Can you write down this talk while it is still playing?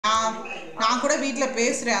நான் கூட வீட்டில்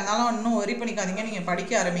பேசுகிறேன், அதனால இன்னும் ஒரி பண்ணிக்காதீங்க, நீங்கள்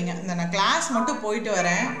படிக்க ஆரம்பிங்க. இந்த நான் கிளாஸ் மட்டும் போயிட்டு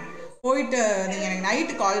வரேன், போயிட்டு நீங்கள் எனக்கு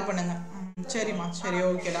நைட்டு கால் பண்ணுங்கள். சரிம்மா, சரி,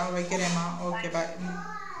 ஓகேடா, வைக்கிறேம்மா, ஓகே, பாய்.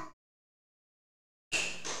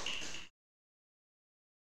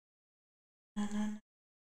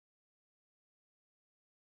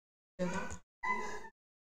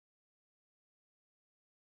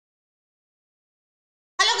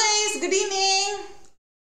 Hello guys, good evening.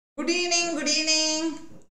 Good evening, good evening.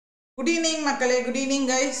 Good evening மக்களே, good evening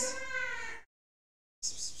guys.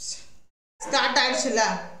 ஸ்டார்ட் ஆயிடுச்சுல?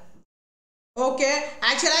 ஓகே,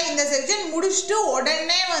 ஆக்சுவலாக இந்த செஷன் முடிச்சுட்டு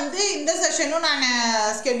உடனே வந்து இந்த செஷனும் நான்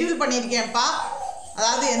ஸ்கெட்யூல் பண்ணியிருக்கேன்ப்பா.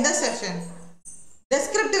 அதாவது எந்த செஷன்?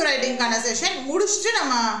 டெஸ்கிரிப்டிவ் ரைட்டிங்கான செஷன் முடிச்சுட்டு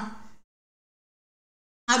நம்ம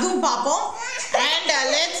அதுவும் பார்ப்போம். அண்ட்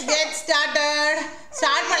லெட்ஸ் கெட்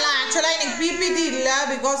ஸ்டார்ட் பண்ணலாம். ஆக்சுவலாக எனக்கு பிபிடி இல்லை,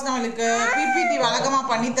 பிகாஸ் நம்மளுக்கு பிபிடி வழக்கமாக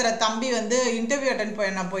பண்ணித்தர தம்பி வந்து இன்டர்வியூ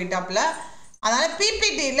அட்டன் போயிட்டாப்புல. அதனால்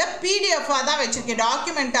பிபிடி இல்லை, பிடிஎஃபாக தான் வச்சுருக்கேன்,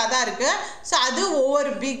 டாக்குமெண்ட்டாக தான் இருக்குது. ஸோ அது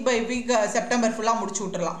ஒவ்வொரு வீக் பை வீக் செப்டம்பர் ஃபுல்லாக முடிச்சு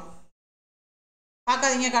விட்டுறலாம்.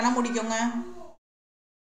 பார்க்காதீங்க, கண்ணை முடிக்கோங்க.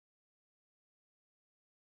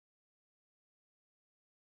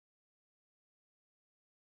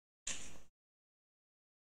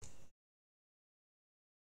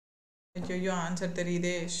 ஐயோ, ஆன்சர்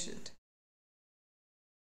தெரியுதே. ஷிட்.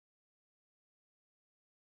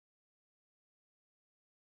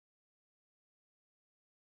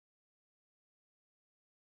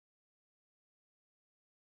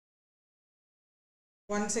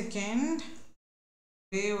 ஒன் செகண்ட்,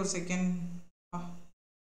 ஒரே ஒரு செகண்ட்.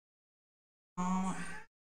 ஆமாம்,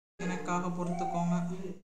 எனக்காக பொறுத்துக்கோங்க.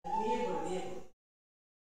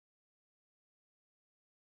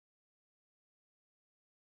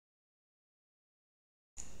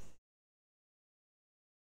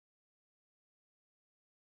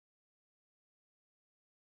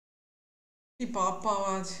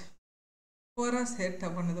 பாப்பாவாச்சு பூரா சேட்டை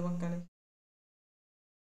பண்ணுது மக்களே.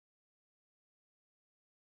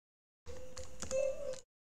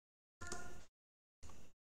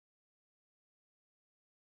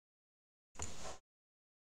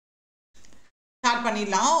 ஸ்டார்ட்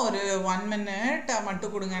பண்ணிடலாம். ஒரு 1 minute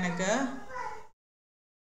மட்டும் கொடுங்க எனக்கு.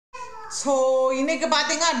 ஸோ இன்னைக்கு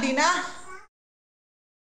பார்த்தீங்க அப்படின்னா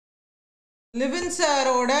லிவின்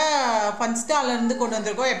சாரோட ஃபன்ஸ்டாலேருந்து கொண்டு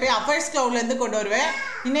வந்திருக்கோம். எப்போயும் AffairsCloudலேருந்து கொண்டு வருவேன்.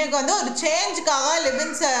 இன்றைக்கி வந்து ஒரு சேஞ்சுக்காக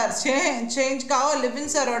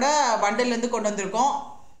லிவின் சாரோட பண்டில்லேருந்து கொண்டு வந்திருக்கோம்.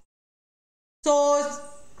 ஸோ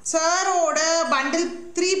சாரோட பண்டில்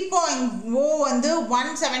 3.0 வந்து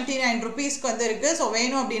 179 rupeesக்கு வந்து இருக்குது. ஸோ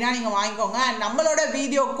வேணும் அப்படின்னா நீங்கள் வாங்கிக்கோங்க. அண்ட் நம்மளோட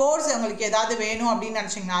வீடியோ கோர்ஸ் உங்களுக்கு ஏதாவது வேணும் அப்படின்னு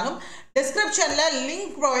நினச்சிங்கனாலும் டிஸ்கிரிப்ஷனில்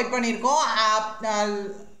லிங்க் ப்ரொவைட் பண்ணியிருக்கோம்.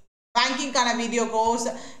 பேங்கிங்கான வீடியோ கோர்ஸ்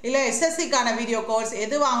இல்லை எஸ்எஸ்சிக்கான வீடியோ கோர்ஸ்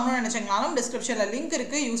எது வாங்கணும்னு நினச்சிங்கனாலும் டிஸ்கிரிப்ஷனில் லிங்க்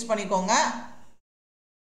இருக்குது, யூஸ் பண்ணிக்கோங்க.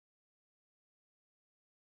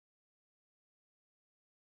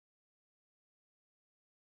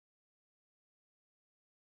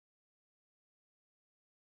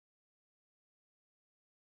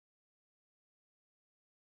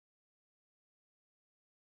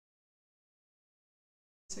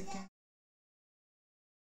 செகண்ட்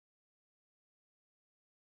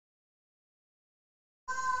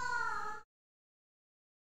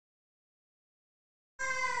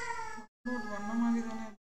பண்ண மாதிரி தானே.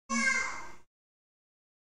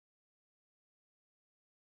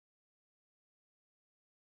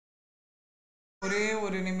 ஒரே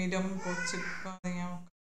ஒரு நிமிடம் போச்சுக்காதீங்க.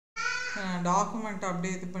 டாக்குமெண்ட்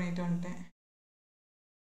அப்படியே இது பண்ணிட்டு வந்துட்டேன்.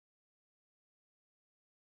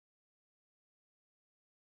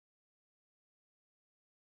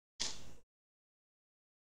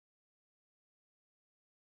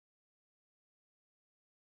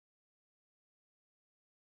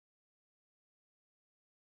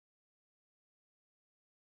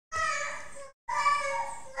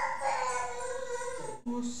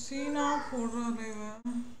 சீனா போடுறாரு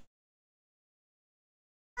இவன்.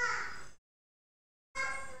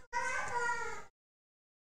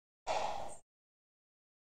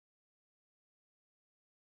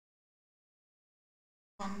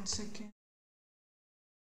 One second.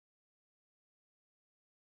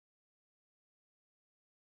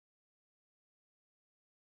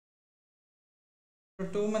 For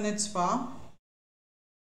 2 minutes pa.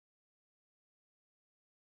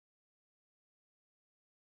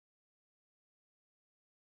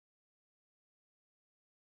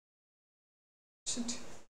 Shit.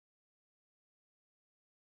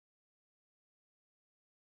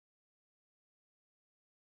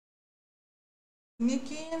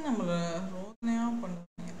 இன்னைக்கு நம்மள ரோதனையா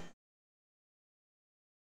பண்ணுவாங்க.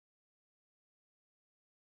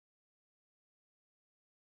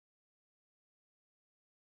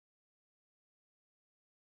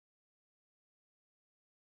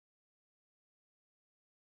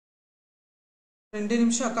 2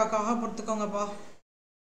 நிமிஷம் அக்காக்காக பொறுத்துக்கோங்கப்பா.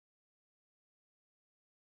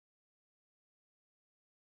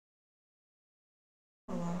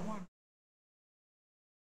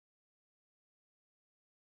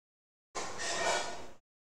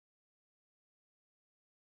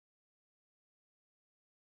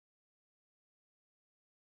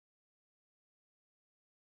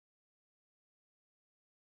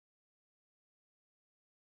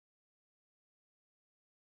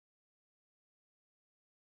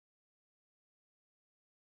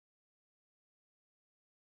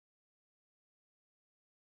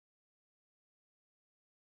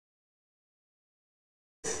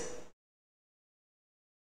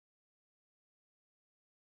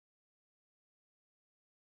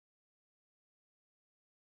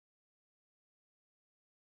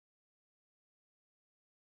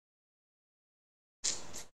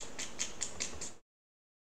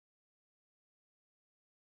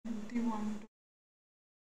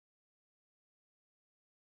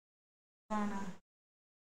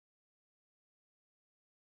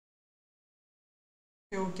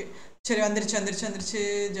 ஓகே சரி வந்துருச்சு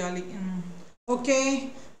jolly. Okay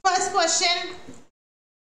first question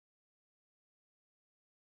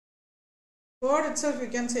Word itself you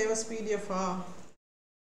can save as PDF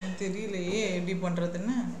தெரியலையே எப்படி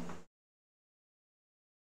பண்றதுன்னு.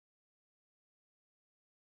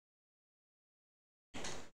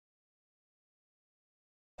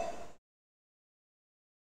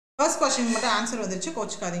 First question மட்டும் ஆன்சர் வந்துருச்சு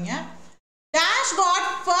கோச்சுக்காதீங்க. Dash got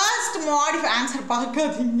first modified answer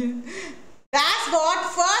பார்க்காதீங்க. Dash got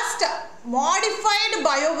first modified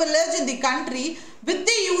biovillage in the country with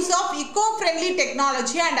the use of eco-friendly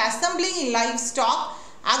technology and assembling livestock,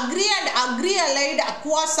 agri and agri-allied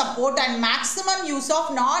aqua support and maximum use of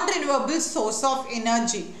non-renewable source of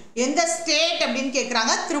energy. எந்த state அப்படின்னு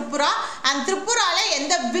கேட்குறாங்க Tripura. And திரிபுரால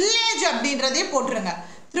எந்த village அப்படின்றதே போட்டுருங்க.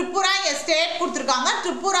 திரிபுரா இங்கே state கொடுத்துருக்காங்க.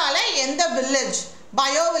 திரிபுரால எந்த village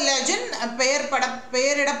bio வில்லேஜின்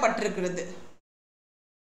பெயரிடப்பட்டிருக்கிறது.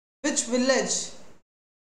 Which village?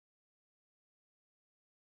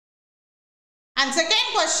 And second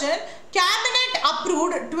question, cabinet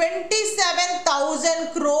approved 27,000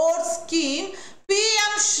 crore scheme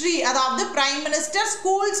PM Shri அதாவது Prime Minister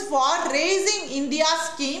Schools for Raising India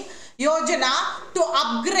scheme Yojana to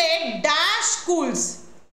upgrade dash schools.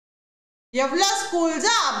 எவ்வளோ ஸ்கூல்ஸ்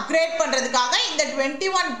அப்கிரேட் பண்றதுக்காக இந்த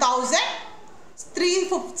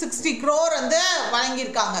 21,360 crore வந்து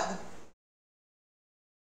வழங்கியிருக்காங்க.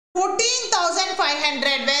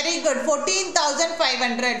 14,500 very good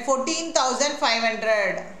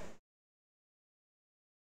 14,500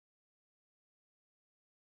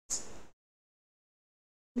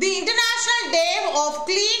 The International Day of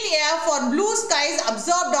Clean Air for Blue Skies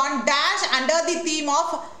observed on dash under the theme of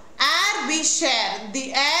Air We Share. The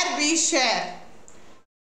Air We Share.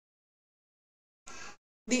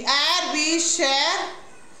 The Air We Share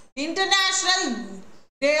International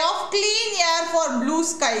Day of Clean Air for Blue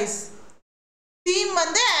Skies. Theme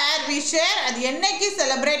வந்து Air We Share. அது என்னைக்கு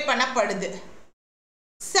celebrate பண்ணப்படுது?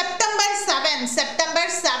 September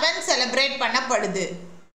 7 celebrate பண்ணப்படுது.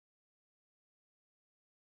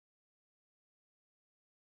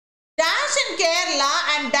 Dash in Kerala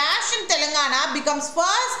and Dash in Telangana becomes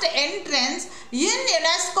first entrance in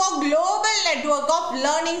UNESCO Global Network of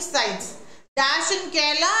Learning Sites. Dash in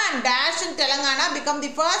Kerala and Dash in Telangana become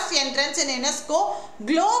the first entrance in UNESCO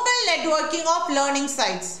Global Networking of Learning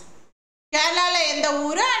Sites. Kerala la எந்த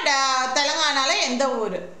ஊரு and Telangana la எந்த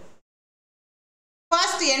ஊரு?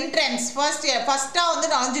 First entrance first வந்து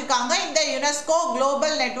நுழைஞ்சிருக்காங்க இந்த UNESCO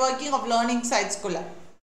Global Networking of Learning Sites குள்ள.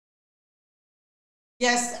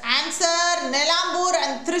 Yes, answer Nelambur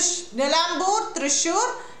and Thrissur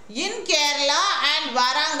in Kerala and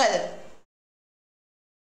Warangal.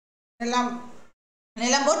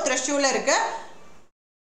 Nelambur Thrissur இருக்கு.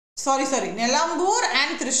 Sorry Nelambur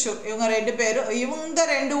and Thrissur இவங்க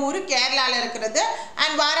ரெண்டு ஊரு கேரளால இருக்குது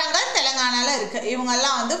and Warangal தெலுங்கானால இருக்கு. இவங்க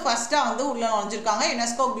எல்லாம் வந்து ஃபர்ஸ்டா வந்து உள்ள நுழைஞ்சிருக்காங்க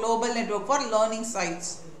UNESCO Global Network for Learning Sites.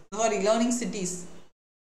 Learning Cities.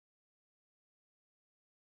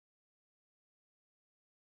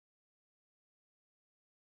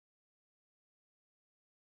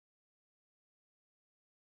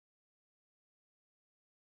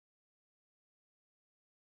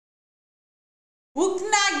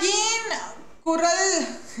 Uknagin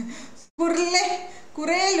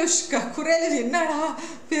Kurelushka என்னடா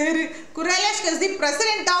பேரு Kurelushka is the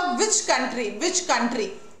president of which country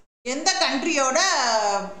எந்த கண்ட்ரியோட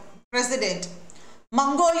president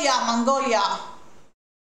Mongolia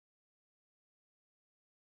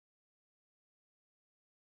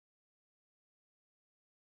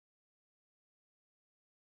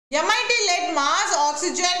MIT-led Mars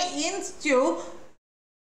Oxygen Institute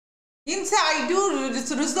Inside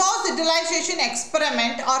Resource Utilization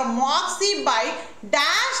Experiment or MOXIE by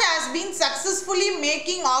Dash has been successfully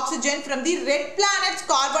making oxygen from the red planet's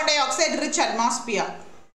carbon dioxide rich atmosphere.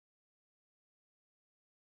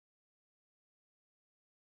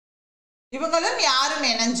 இவங்களும் யாரும்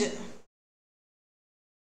இணைஞ்சு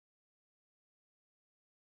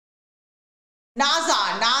NASA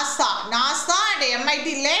and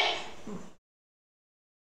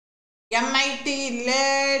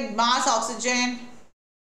MIT-led Mars Oxygen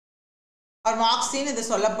or MOXIE இது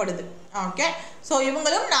சொல்லப்படுது. Okay, so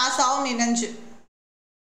இவங்களும் நாசாவும் இணைஞ்சு.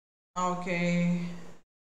 Okay,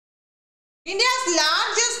 India's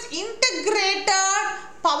largest integrated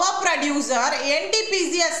power producer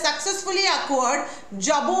NTPC has successfully acquired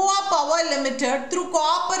Jabua Power Limited through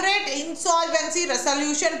corporate insolvency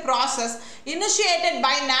resolution process initiated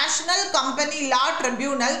by National Company Law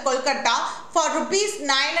Tribunal, Kolkata for rupees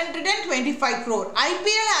 925 crore.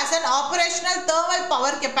 IPL has an operational thermal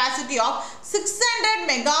power capacity of 600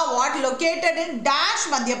 megawatt located in Dash,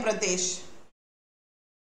 Madhya Pradesh.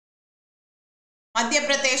 Madhya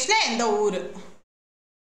Pradeshல எந்த ஊரு?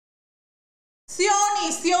 Sioni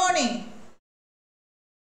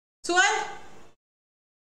Sukanth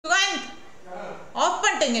of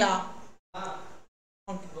பண்ணிட்டீங்களா?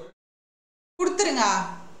 கொடுத்துருங்க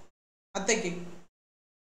அத்தைக்கு.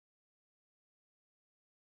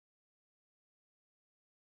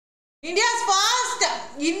 India's first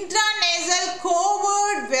intranasal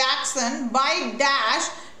COVID vaccine by Dash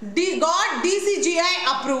got DCGI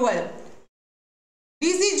approval.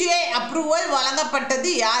 DCGI approval வழங்கப்பட்டது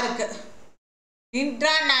யாருக்கு?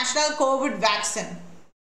 International Covid vaccine.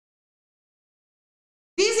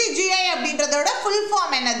 DCGI அப்படின்றதோட full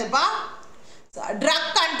form என்னதுப்பா? Drug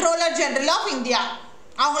controller general of India.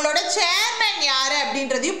 அவங்களோட chairman யாரு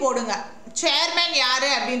அப்படின்றதையும்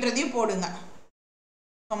போடுங்க.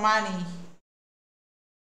 சொமானி.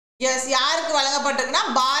 எஸ், யாருக்கு வழங்கப்பட்டிருக்குன்னா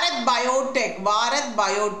பாரத்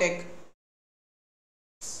பயோடெக்.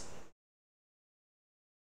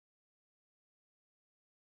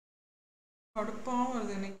 கடுப்பாகவும்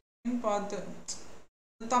வருது இன்னைக்கு பார்த்து.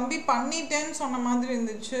 தம்பி பண்ணிட்டேன்னு சொன்ன மாதிரி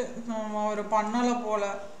இருந்துச்சு, அவர் பண்ணலை போல.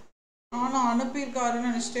 நானும் அனுப்பியிருக்காருன்னு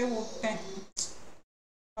நினச்சிட்டே விட்டேன்.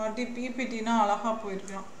 பிபிடினா அழகா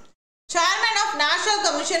போயிருக்கலாம். Chairman of national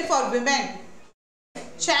commission for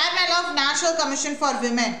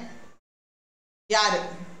women யாரு?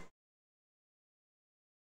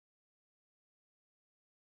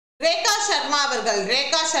 ரேகா சர்மா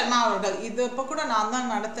அவர்கள். இது இப்போ கூட நான்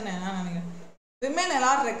தான் நடத்தினேன் நினைக்கிறேன். விமென்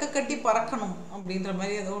எல்லாரும் ரெக்க கட்டி பறக்கணும் அப்படின்ற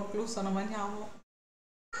மாதிரி ஏதோ ஒரு க்ளூ சொன்ன மாதிரி ஆகும்.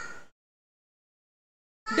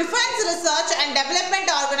 Defense Research and Development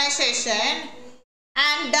Organization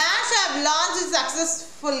and Dash have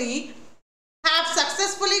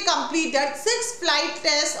successfully completed 6 flight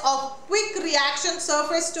tests of quick reaction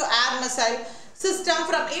surface to air missile system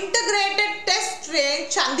from integrated test range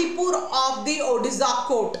Chandipur of the Odisha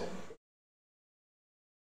coast.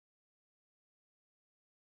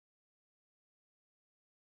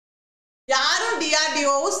 யாரும்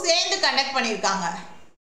DRDOவும் சேர்ந்து கண்டக்ட் பண்ணியிருக்காங்க.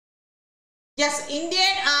 S,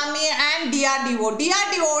 Indian army and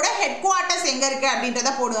DRDOவோட head quarters எங்க இருக்கு அப்படின்றத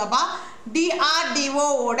போடுங்கப்பா.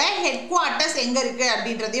 DRDOவோட head quarters எங்க இருக்கு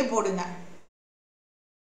அப்படின்றதையும் போடுங்க.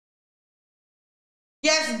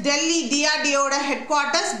 S, Delhi. DRDOவோட head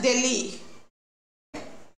quarters Delhi.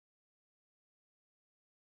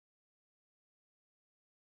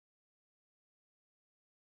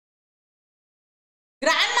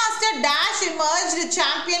 Grandmaster Dash emerged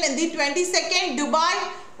champion in the 22nd Dubai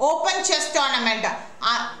Open Chess Tournament.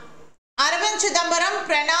 Arvind Chidambaram,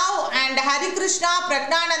 Pranav and Hari Krishna,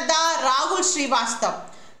 Pragnananda, Rahul Srivastav.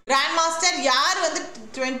 Grandmaster யார் வந்து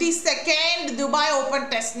 22nd Dubai Open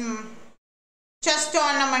Chess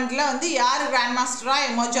Tournamentல வந்து யார் Grandmaster-ஆ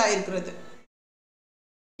எமர்ஜ் ஆயிருக்கிறது?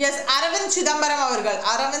 எஸ், அரவிந்த் சிதம்பரம் அவர்கள்.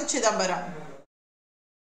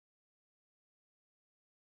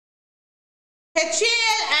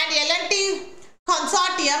 HAL and L&T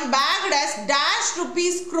consortium bagged as Dash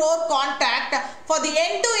rupees crore contract for the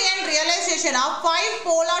end-to-end realization of 5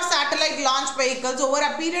 polar satellite launch vehicles over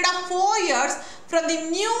a period of 4 years from the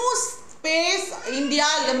New Space India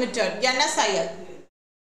Limited (NSIL).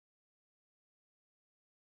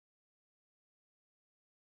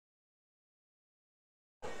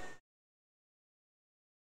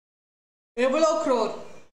 எவ்வளோ crore?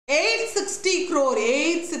 860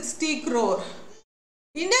 crore.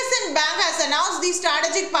 IndusInd Bank has announced the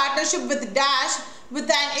strategic partnership with Dash with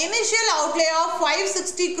an initial outlay of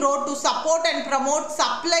 560 crore to support and promote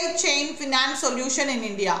supply chain finance solution in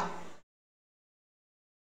India.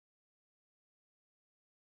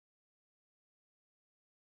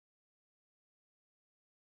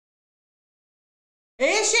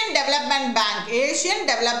 Asian Development Bank. Asian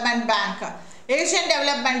Development Bank. Asian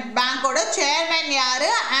Development Bank oda chairman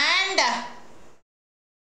yaru and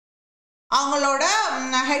அவங்களோட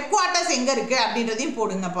head quarters எங்க இருக்கு அப்படின்றதையும்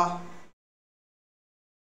போடுங்கப்பா.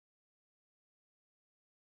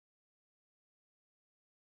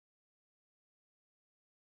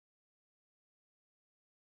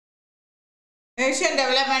 Asian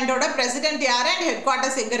டெவலப்மெண்டோட president யாரு and head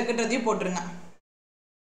quarters எங்க இருக்குன்றதையும் போட்டுருங்க.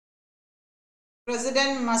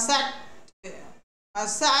 President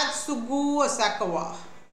மசாட்சுகு அசாகவா.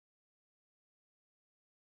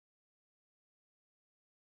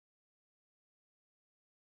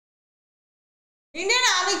 Indian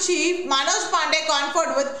Army Chief Manoj Pandey conferred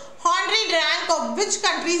with honorary rank of which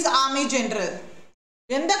country's Army General?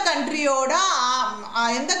 எந்த கண்ட்ரியோட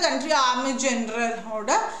army ஜெனரலோட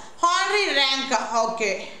honorary rank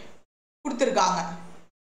okay கொடுத்துருக்காங்க,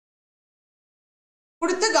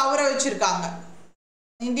 கொடுத்து கௌரவிச்சிருக்காங்க.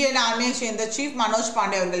 இந்தியன் ஆர்மியை சேர்ந்த சீஃப் மனோஜ்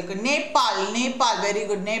பாண்டே அவர்களுக்கு. Nepal very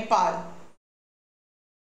good. Nepal.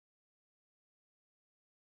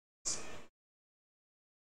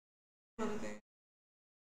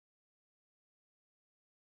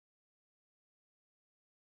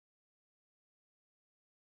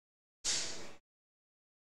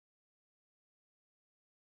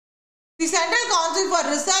 The Central Council for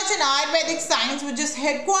Research in Ayurvedic Science, which is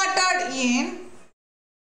headquartered in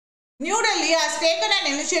New Delhi, has taken an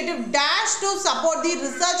initiative dash to support the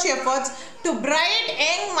research efforts to bright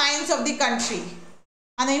young minds of the country.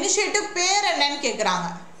 And the initiative பேர் என்னன்னு கேக்குறாங்க.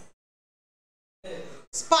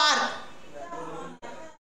 Spark.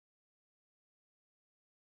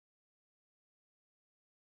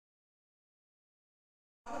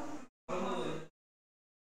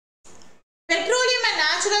 Petroleum and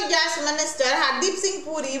Natural Gas Minister Ibps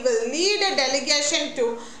will lead a delegation to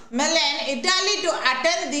Milan, Italy to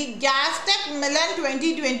attend the Gastech Milan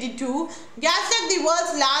 2022. Gastech, the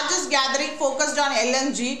world's largest gathering focused on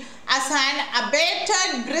LNG as an abated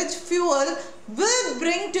bridge fuel, will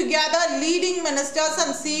bring together leading ministers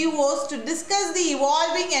and CEOs to discuss the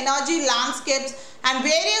evolving energy landscapes and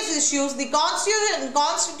various issues. The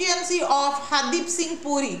constituency of Ibps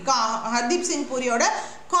Puriyoda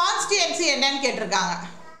constituency என்னன்னு கேட்டிருக்காங்க.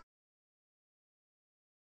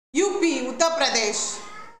 UP, Uttar Pradesh.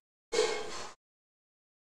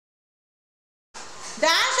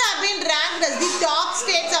 Dash have been ranked as the top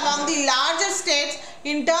states among the largest states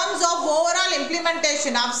in terms of overall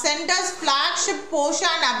implementation of Centre's flagship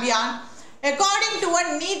Poshan Abhiyan, according to a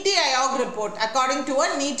NITI Aayog report.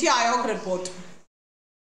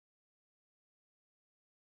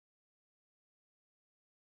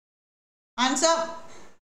 Answer: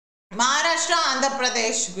 Maharashtra, Andhra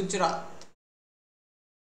Pradesh, Gujarat.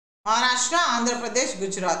 Maharashtra, Andhra Pradesh,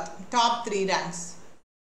 Gujarat. Top 3 ranks.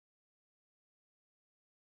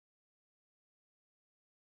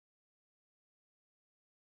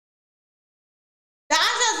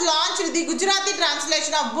 Dash has launched the Gujarati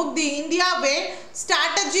translation of book The India Way,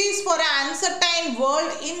 Strategies for an Uncertain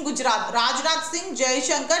World in Gujarat. Rajnath Singh,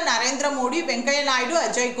 Jaishankar, Narendra Modi, Venkaiah Naidu,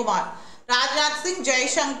 Ajay Kumar. Rajnath Singh,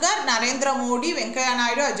 Jaishankar, Narendra Modi, Venkaiah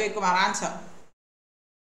Naidu, Ajay Kumar. Answer: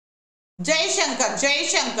 Jaishankar.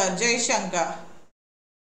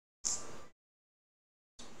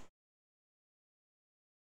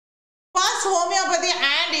 First Homeopathy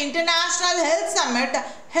and International Health Summit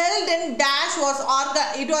held in Dash was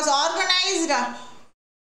organized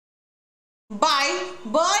by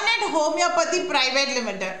Burnett Homeopathy Private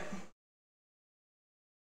Limited.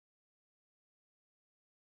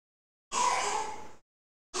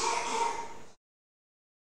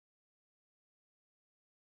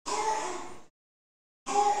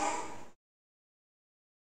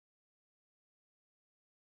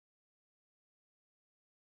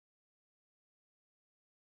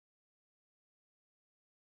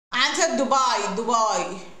 Answer: Dubai.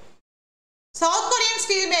 South Korean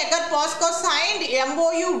steelmaker POSCO signed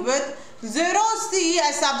MOU with Zero C,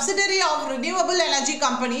 a subsidiary of renewable energy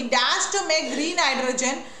company Dash, to make green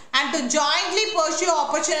hydrogen and to jointly pursue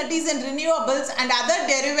opportunities in renewables and other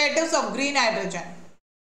derivatives of green hydrogen.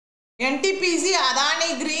 NTPC, Adani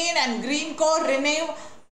Green and Greenco Renew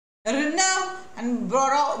and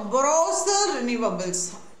Brosel Renewables.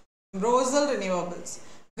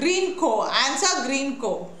 Greenco. Answer: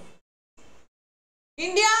 Greenco.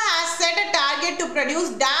 India has set a target to produce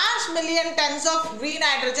dash million tons of green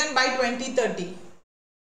hydrogen by 2030.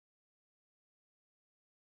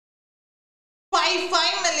 5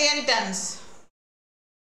 million tons.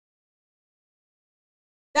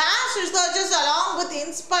 Dash researchers along with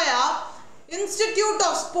Inspire Institute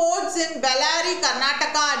of Sports in Bellary,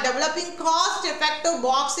 Karnataka are developing cost-effective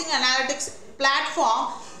boxing analytics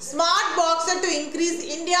platform Smart Boxer to increase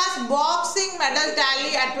India's boxing medal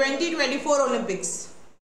tally at 2024 Olympics.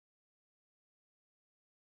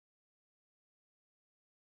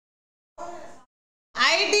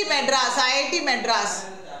 IIT Madras.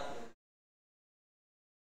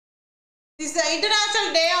 This is the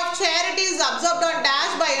International Day of Charity is observed on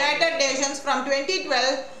Dash by United Nations from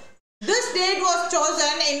 2012. This date was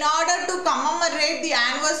chosen in order to commemorate the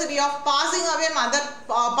anniversary of passing away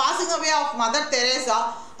of Mother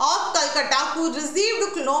Teresa of Calcutta, who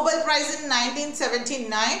received the Nobel Prize in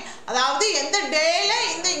 1979. அதாவது எந்த டேல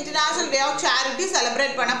இந்த International Day of Charity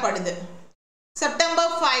celebrate பண்ணப்படுது? September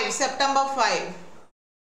 5.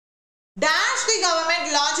 Dash the government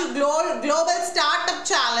launched global startup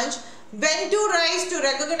challenge when to rise to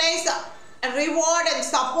recognize, reward and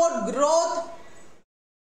support growth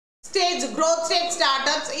stage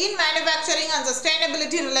startups in manufacturing and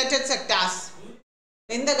sustainability related sectors.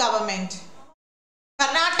 In the government,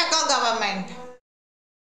 Karnataka government.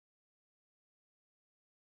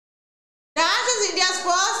 Dash is India's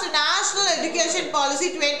first national education policy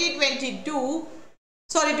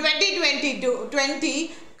 2020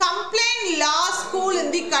 complaint law school in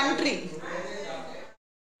the country.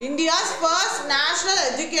 India's first national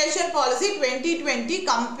education policy 2020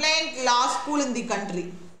 complaint law school in the country.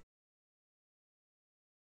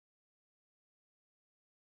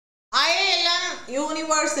 IIM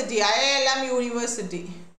University.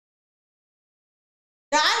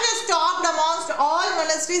 Dash is topped amongst all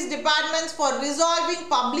ministries departments for resolving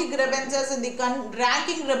public grievances in the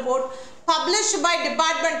ranking report published by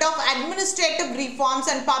Department of Administrative Reforms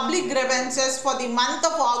and Public Grievances for the month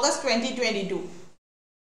of August 2022.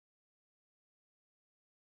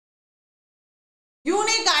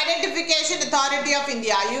 Unique Identification Authority of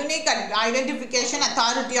India.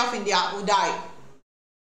 UDAI.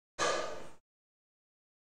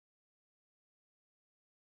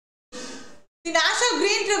 The National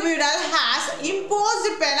Green Tribunal has imposed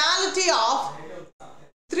a penalty of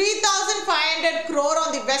 3,500 crore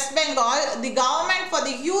on the West Bengal, the government for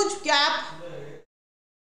the huge gap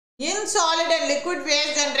in solid and liquid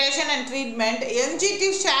waste generation and treatment. NGT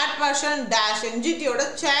chairperson Dash. NGT oda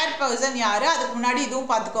chairperson yaru? Adukku munadi idhum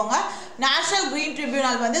paathukonga. National Green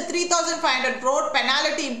Tribunal வந்து 3,500 crore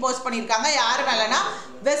penalty impose பண்ணிருக்காங்க. யார் மேலனா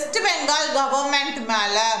West Bengal government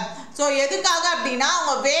மேல. So எதுக்காக அப்படினா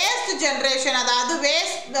அவங்க waste generation அதாவது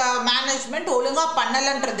waste management ஒழுங்கா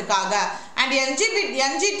பண்ணலன்றதுக்காக. And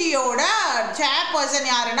NGT ஓட chairperson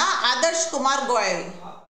யாருனா Adarsh Kumar Goyal.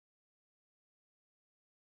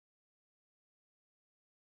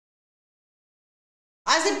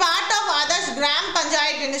 As a part of Adarsh Gram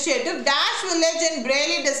Panchayat initiative, Dash village in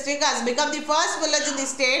Bareilly district has become the first village in the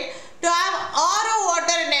state to have RO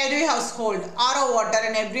water in every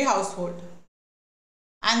household.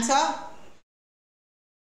 Answer?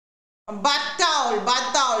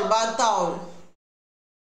 Bath-towel.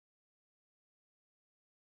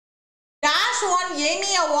 Dash won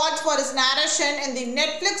Emmy Awards for his narration in the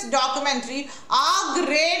Netflix documentary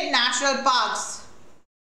R-Grade National Parks.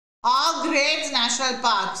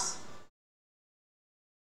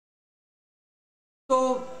 So,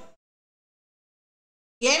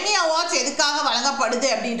 Emmy Awards எதுக்காக வழங்கப்படுது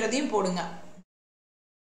அப்படின்றதையும் போடுங்க.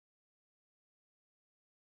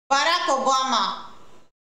 Barack Obama.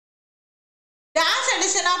 Dash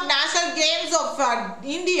edition of National Games of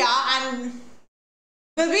India and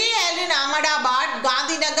will be held in Ahmedabad,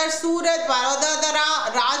 Gandhinagar, Surat, Vadodara,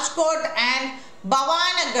 Rajkot and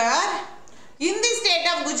Bhavanagar in the state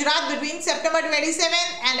of Gujarat between September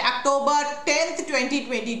 27th and October 10th,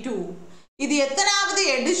 2022. இது எத்தனாவது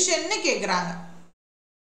எடிஷன்னு கேக்குறாங்க.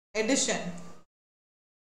 Edition.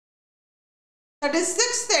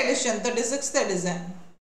 36th edition.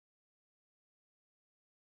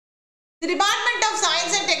 The Department of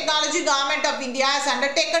Science and Technology Government of India has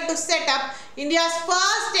undertaken to set up India's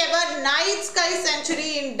first ever night sky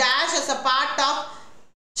sanctuary in Dash as a part of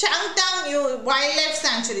Changtang Wildlife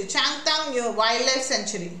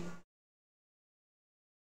Sanctuary.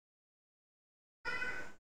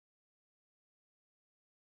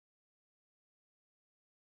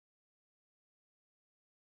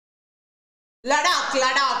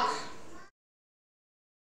 Ladakh.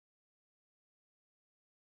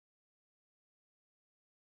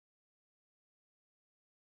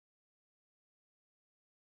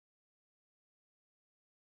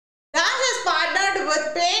 Dash has partnered with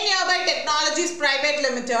Pay Nearby Technologies Private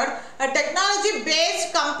Limited, a technology-based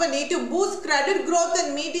company to boost credit growth and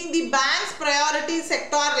meeting the bank's priority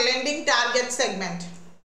sector lending target segment.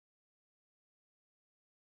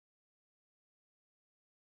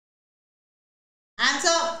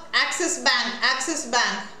 Answer Axis Bank. Axis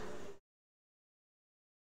Bank.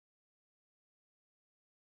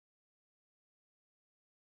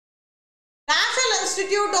 National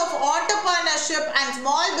Institute of Entrepreneurship and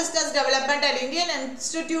Small Business Development and Indian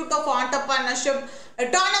Institute of Entrepreneurship,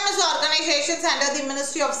 autonomous organizations under the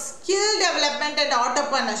Ministry of Skill Development and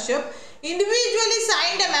Entrepreneurship, individually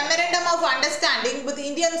signed a memorandum of understanding with the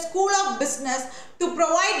Indian School of Business to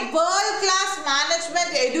provide world-class management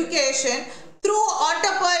education through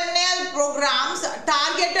entrepreneurial programs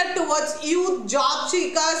targeted towards youth, job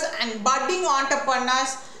seekers and budding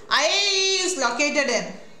entrepreneurs. IIE is located in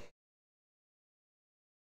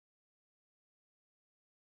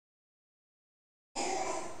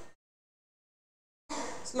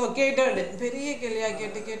located பெரிய கேள்வியா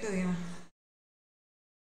கேட்டது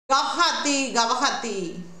Guwahati.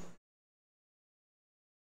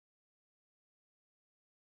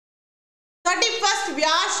 31st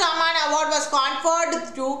Vyas Raman Award was conferred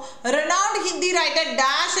to renowned Hindi writer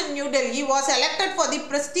Dash in New Delhi. He was elected for the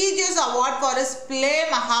prestigious award for his play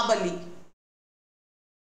Mahabali.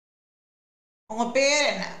 உங்க பேர்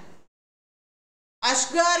என்ன?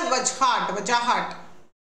 Asghar Wajahat.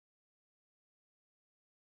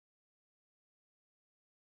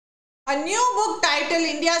 A new book titled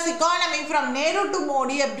India's Economy from Nehru to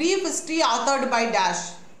Modi, a brief history authored by Dash.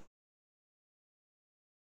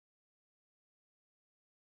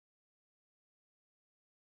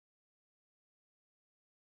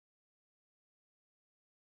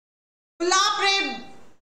 Pulapre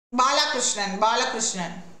Balakrishnan.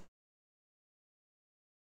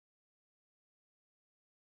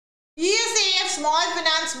 ESAF Small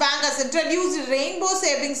Finance Bank has introduced rainbow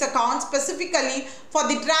savings accounts specifically for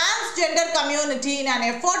the transgender community in an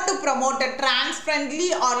effort to promote a trans-friendly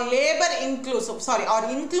or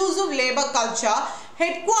inclusive labor culture.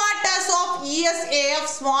 Headquarters of ESAF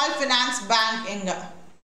Small Finance Bank Inga.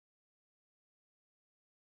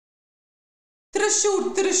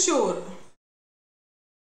 Thrissur.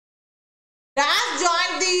 Dash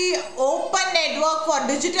joined the Open Network for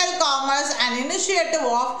Digital Commerce, an initiative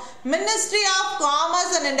of Ministry of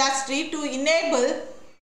Commerce and Industry to enable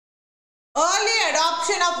early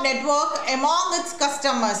adoption of network among its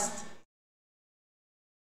customers.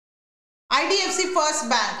 IDFC First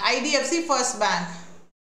Bank.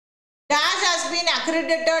 Dash has been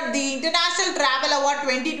accredited the International Travel Award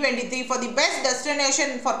 2023 for the best destination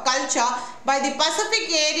for culture by the Pacific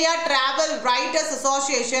Area Travel Writers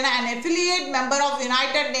Association, an affiliate member of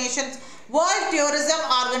United Nations World Tourism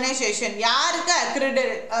Organization. யாருக்கு accredited,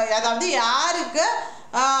 அதாவது யாருக்கு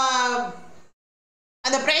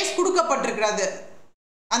அந்த price கொடுக்கப்பட்டிருக்கிறது,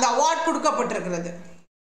 அந்த award கொடுக்கப்பட்டிருக்கிறது?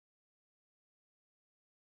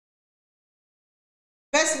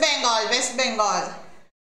 West Bengal.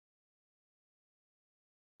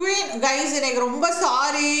 Queen guys, எனக்கு ரொம்ப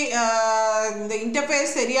sorry, இந்த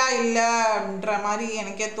இன்டர்ஃபேஸ் சரியா இல்லைன்ற மாதிரி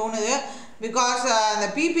எனக்கே தோணுது. பிகாஸ் அந்த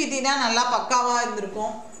பிபிடினா நல்லா பக்காவாக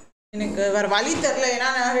இருந்திருக்கும். எனக்கு வேறு வழி தெரில, ஏன்னா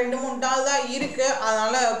நான் 2-3 நாள் தான் இருக்குது,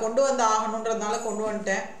 அதனால் கொண்டு வந்து ஆகணுன்றதுனால கொண்டு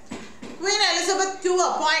வந்துட்டேன். Queen Elizabeth II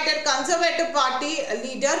appointed Conservative Party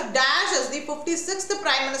leader Dash as the 56th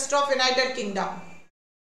Prime Minister of United Kingdom.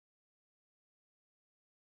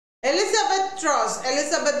 Elizabeth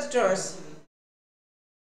Truss.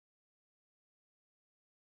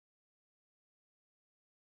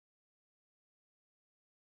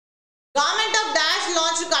 Government of Dash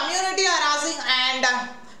launched community harnessing and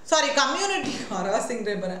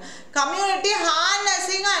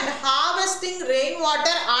harvesting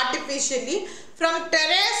rainwater artificially from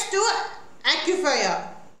terrace to aquifer.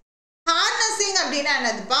 Harnessing அப்படினா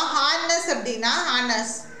என்னதுப்பா?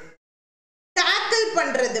 harness tackle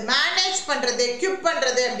பண்றது, manage பண்றது, equip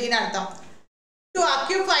பண்றது அப்படினு அர்த்தம். To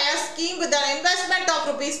aquifer scheme with an investment of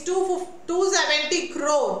rupees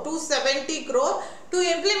 270 crore to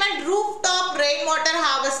implement rooftop rainwater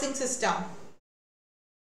harvesting system.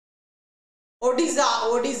 Odisha.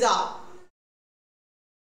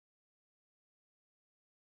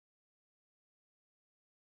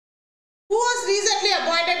 Who was recently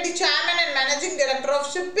appointed the Chairman and Managing Director of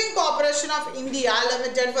Shipping Corporation of India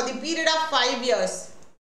Limited for the period of 5 years.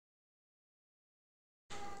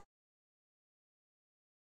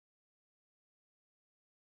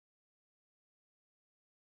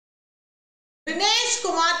 Binesh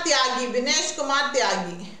Kumar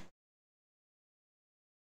Tyagi.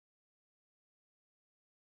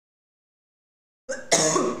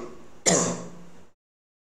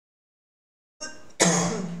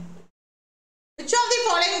 Which of the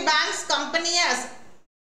following banks company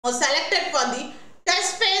was selected for the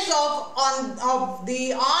test phase of the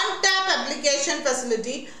on-tap application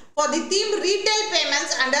facility for the theme retail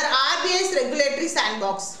payments under RBI's regulatory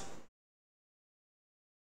sandbox.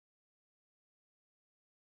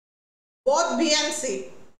 Both B and C.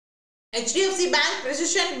 HDFC Bank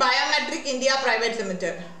Precision Biometric India Private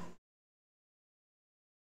Limited.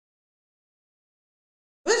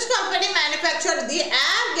 Which company manufactured the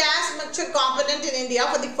air gas mixture component in India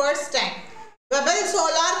for the first time? Webel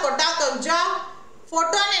Solar, Kotak Kabja,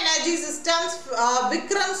 Photon Energy Systems,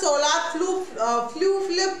 Vikram Solar, Fuel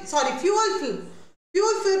Flip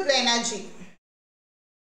Energy.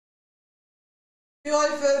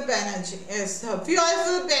 Fuel Flip Energy. Yes, Fuel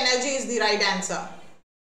Flip Energy is the right answer.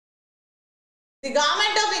 The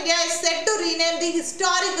government of India is set to rename the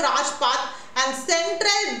historic Rajpath and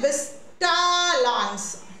Central Vista Lawns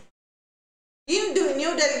in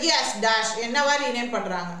New Delhi as dash. Enna rename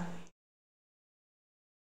padranga.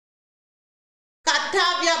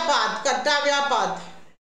 Kattavya Path.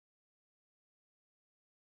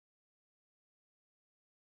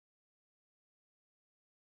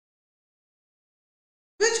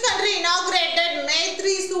 Which country inaugurated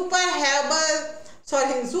Maitri Super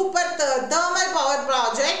Thermal Power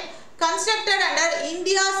Project constructed under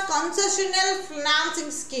India's concessional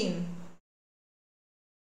financing scheme?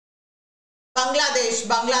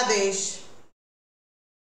 Bangladesh.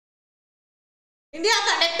 India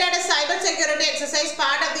conducted a cyber security exercise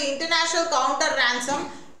part of the international counter ransom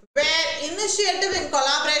initiative in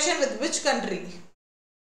collaboration with which country?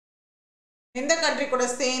 In the country could have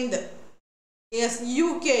said yes,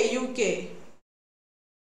 UK.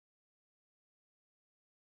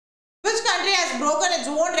 Which country has broken its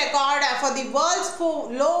own record for the world's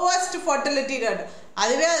lowest fertility rate?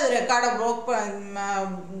 அதுவே அது ரெக்கார்டை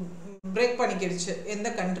break பண்ணிக்கிடுச்சு. In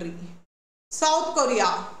the country? South Korea.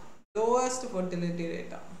 Lowest fertility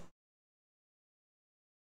rate.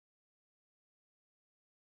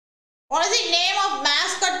 What is the name of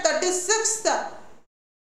mascot 36th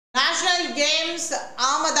National Games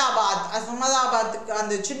Ahmedabad? Ahmedabad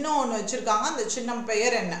அந்த சின்னம் ஒன்று வச்சிருக்காங்க. அந்த சின்னம்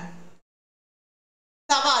பெயர் என்ன?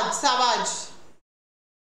 Savage.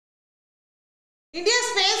 India's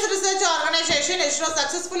Space Research Organization ISRO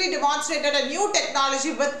successfully demonstrated a new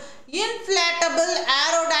technology with inflatable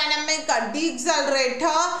aerodynamic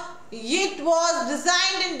decelerator. It was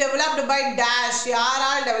designed and developed by Dash.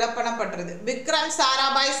 யாரால் develop பண்ணப்பட்டது? Vikram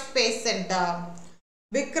Sarabhai space centre.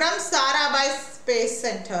 Vikram Sarabhai Space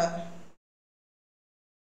Center.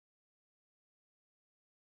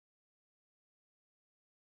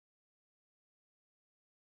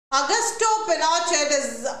 Augusto Pinochet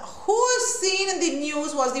who is seen in the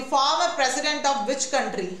news was the former president of which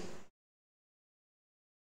country?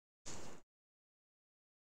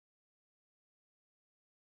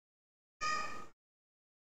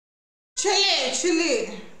 Chile.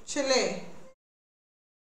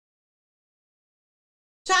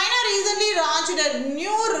 China recently launched a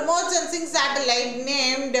new remote sensing satellite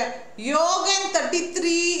named Yogan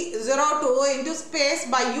 3302 into space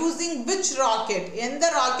by using which rocket? எந்த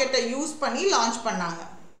rocket use பண்ணி launch பண்ணாங்க?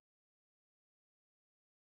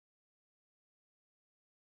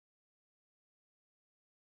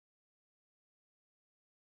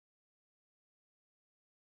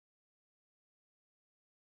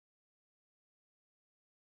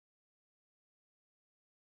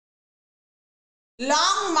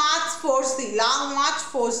 Long March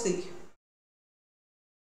 4C.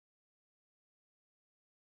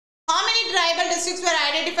 How many tribal districts were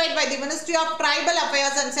identified by the Ministry of Tribal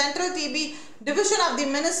Affairs and Central TB Division of the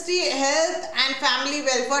Ministry Health and Family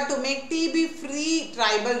Welfare to make TB-free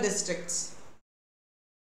tribal districts?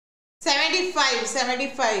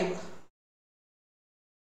 75.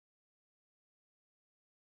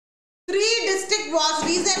 3 district was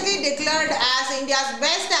recently declared as India's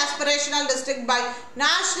best aspirational district by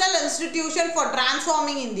National Institution for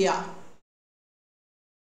Transforming India.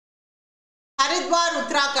 Haridwar,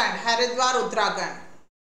 Uttarakhand.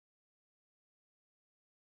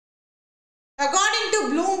 According to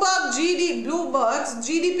Bloomberg's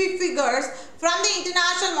GDP figures from the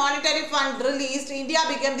International Monetary Fund released, India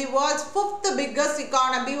became the world's 5th biggest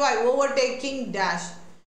economy by overtaking Dash.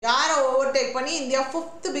 யாரை overtake பண்ணி India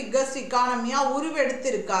 5th biggest economy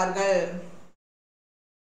உருவெடுத்திருக்கார்கள்?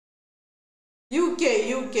 UK.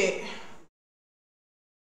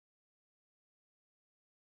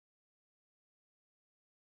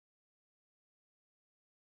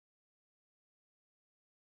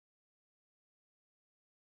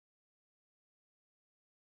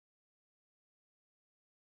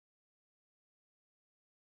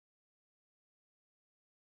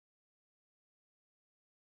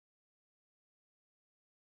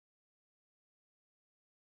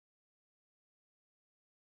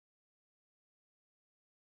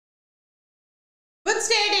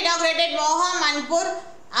 state inaugurated Moha Manipur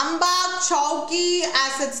Ambak Chowki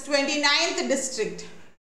as its 29th district.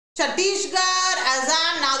 Chhattisgarh,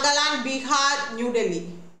 Assam, Nagaland, Bihar, New Delhi.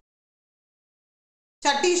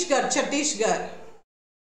 Chhattisgarh.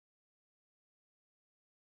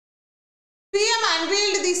 PM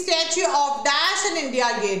unveiled the statue of Dash in India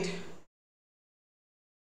Gate.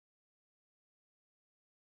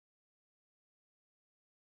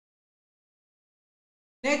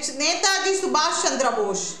 Next, Netaji Subhash Chandra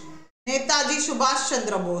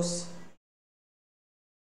Bose.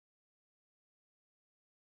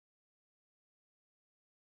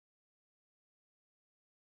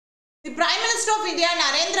 The Prime Minister of India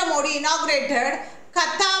Narendra Modi inaugurated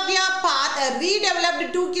Kartavya Path, a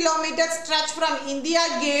redeveloped 2 km stretch from India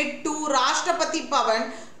Gate to Rashtrapati Bhavan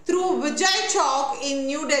through Vijay Chowk in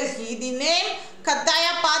New Delhi. The name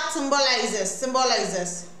Kartavya Path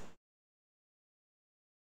symbolizes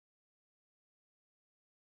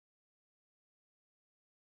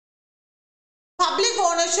public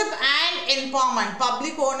ownership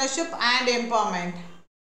and empowerment.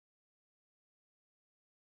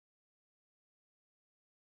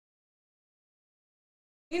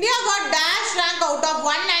 India got dash rank out of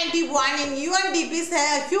 191 in UNDP's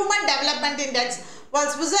Human Development Index, while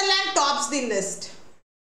Switzerland tops the list.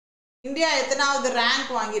 India எத்தனாவது rank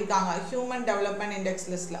வாங்கியிருக்காங்க Human Development Index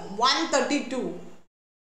listல 132.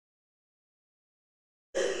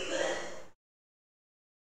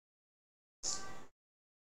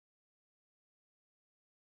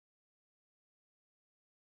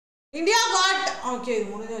 India got okay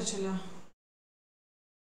முடிஞ்சிருச்சுல.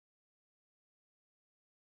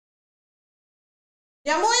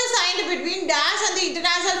 MOU signed between Dash and the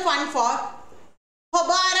International Fund for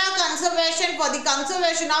Hobara Conservation for the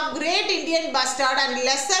conservation of Great Indian Bustard and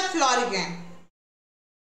Lesser Florican.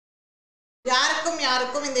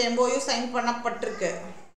 யாருக்கும் இந்த MOU sign பண்ணப்பட்டிருக்கு.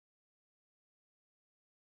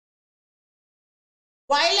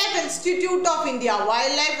 Wildlife Institute of India.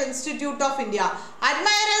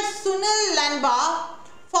 Admiral Sunil Lanba,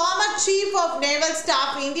 former Chief of Naval Staff,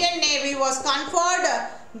 Indian Navy, was conferred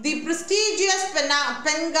the prestigious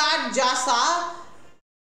Pengad Jasa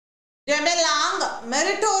Demelang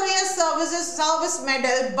Meritorious Service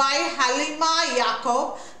Medal by Halima Yaqub,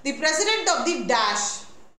 the President of the Dash.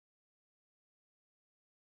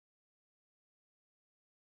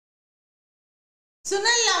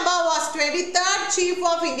 Sunil Lamba was 23rd Chief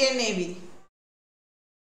of Indian Navy.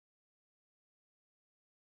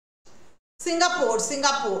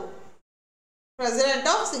 Singapore. President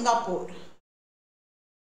of Singapore.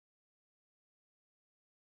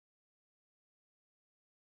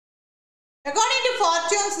 According to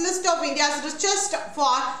Fortune's list of India's richest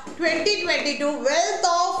for 2022, wealth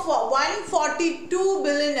of 142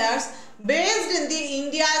 billionaires based in the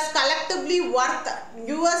India is collectively worth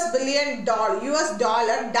US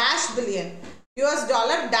dollar dash billion.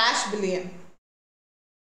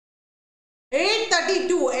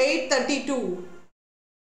 832.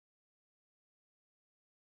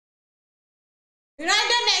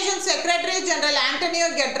 United Nations Secretary General Antonio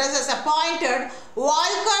Guterres has appointed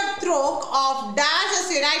Volker Turk of Dash as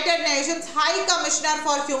United Nations High Commissioner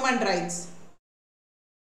for Human Rights.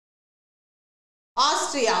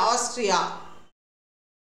 Austria.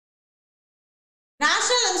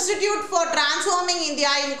 National Institute for Transforming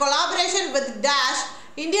India, in collaboration with Dash,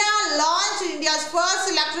 India launched India's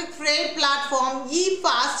first electric freight platform,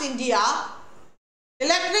 eFast India,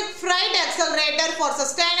 electric freight accelerator for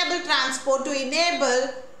sustainable transport to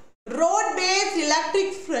enable road-based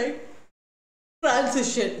electric freight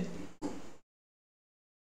transition.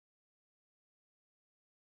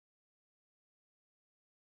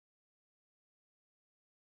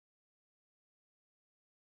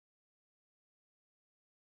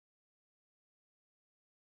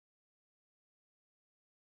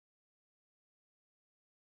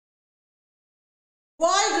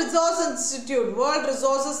 World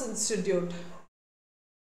Resources Institute.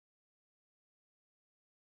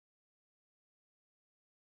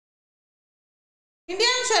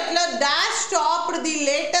 Indian shuttler Dash topped the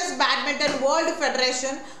latest Badminton World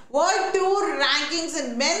Federation World Tour rankings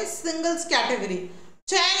in men's singles category.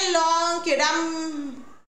 Chen Long,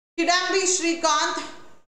 Kidambi Srikanth.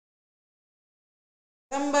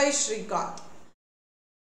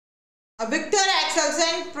 Victor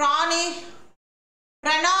Axelsen,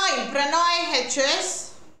 Pranoy HS,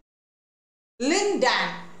 Lindan,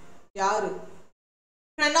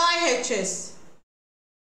 Pranoy HS.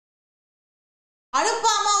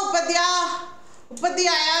 Anupama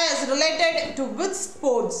Upadhyaya is related to which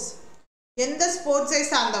sports? எந்த ஸ்போர்ட்ஸை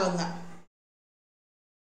சார்ந்தவங்க?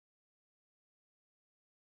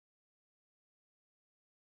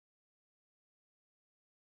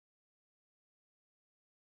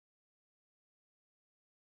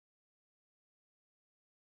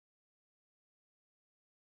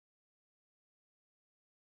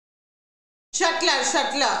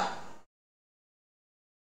 Shuttler.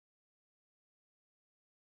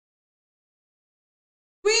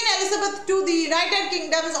 Queen Elizabeth II, the United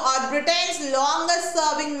Kingdom's or Britain's longest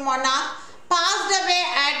serving monarch, passed away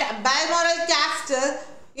at Balmoral Castle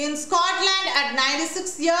in Scotland at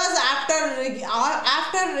 96 years after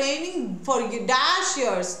reigning for dash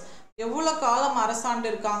years. எவ்வளவு காலம் அரசாண்டு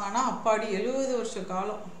இருக்காங்கன்னா அப்பாடி 70 வருஷ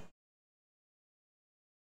காலம்.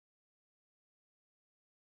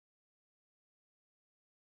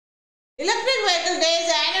 Electric Vehicle Day is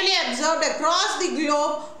annually observed across the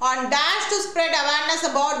globe on dash to spread awareness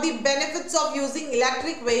about the benefits of using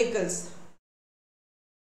electric vehicles.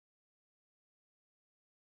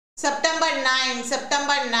 September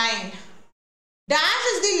 9. Dash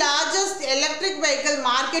is the largest electric vehicle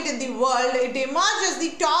market in the world. It emerged as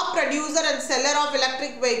the top producer and seller of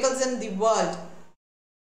electric vehicles in the world.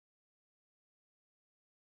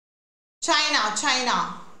 China.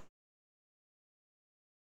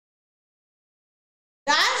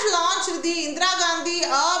 Dash launched the Indira Gandhi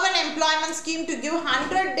Urban Employment Scheme to give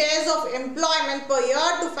 100 days of employment per year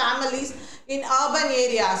to families in urban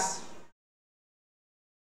areas.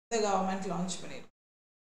 The government launched it.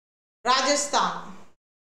 Rajasthan.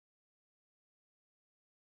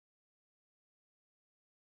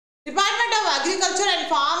 Department of Agriculture and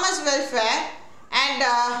Farmers Welfare and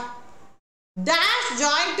Dash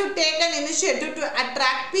joined to take an initiative to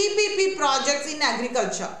attract PPP projects in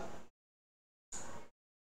agriculture.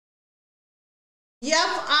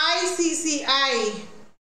 FICCI.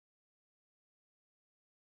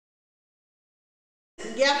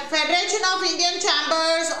 Federation of Indian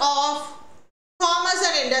Chambers of Commerce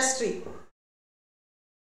and Industry.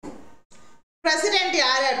 President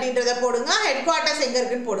யாரு அப்படின்றத போடுங்க. ஹெட்குவார்ட்டர்ஸ் எங்க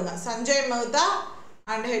இருக்குன்னு போடுங்க. Sanjay மஹ்தா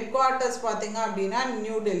and headquarters பாத்தீங்க அப்படின்னா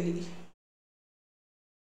new Delhi.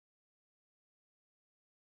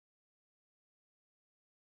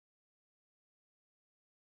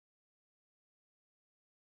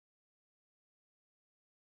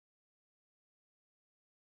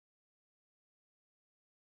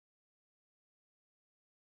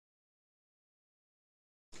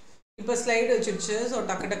 இப்போ slide வச்சிடுச்சு. So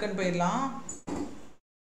டக்குன்னு போயிடலாம்.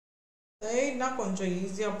 ஸ்லைட்னா கொஞ்சம்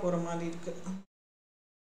ஈஸியாக போகிற மாதிரி இருக்கு.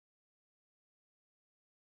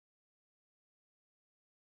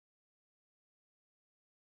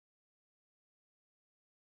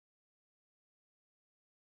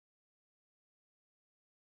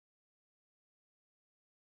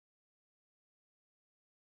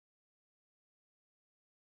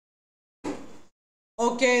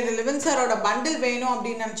 ஓகே, இது லிவன் சாரோட பண்டில் வேணும்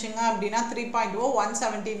அப்படின்னு நினச்சிங்க அப்படின்னா 3.0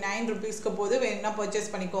 179 ருபீஸ்க்கு போது வேணும்னா பர்ச்சேஸ்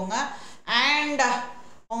பண்ணிக்கோங்க. அண்ட்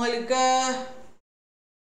உங்களுக்கு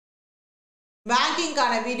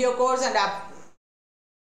பேங்கிங்கான video course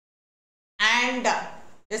and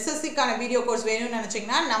எஸ்எஸ்சிக்கான video course வேணும்னு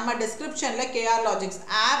நினச்சிங்கன்னா நம்ம டிஸ்கிரிப்ஷனில் கேஆர் லாஜிக்ஸ்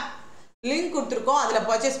ஆப் லிங்க் கொடுத்துருக்கோம். அதில்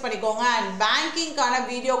பர்ச்சேஸ் பண்ணிக்கோங்க. அண்ட் பேங்கிங்கான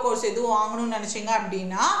வீடியோ கோர்ஸ் எதுவும் வாங்கணும்னு நினச்சிங்க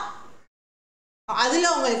அப்படின்னா அதில்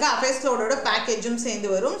உங்களுக்கு AffairsCloud பேக்கேஜும் சேர்ந்து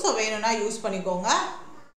வரும். ஸோ வேணும்னா யூஸ் பண்ணிக்கோங்க.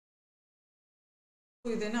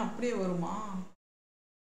 இது என்ன அப்படியே வருமா?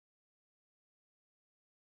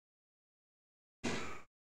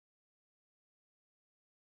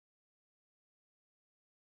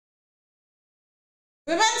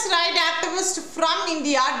 Women's right activist from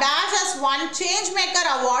India Dash has won Changemaker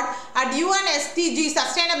Award at UN SDG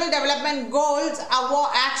Sustainable Development Goals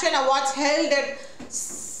Action Awards held at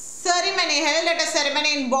a ceremony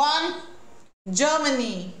in Bonn,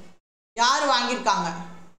 Germany. யார் வாங்கியிருக்காங்க?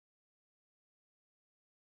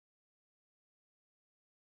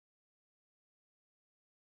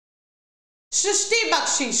 Shrishti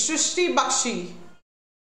Bakshi.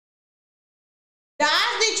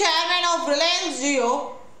 Dash, the chairman of Reliance Jio,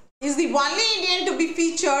 is the only Indian to be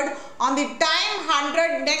featured on the Time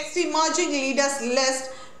 100 Next Emerging Leaders list,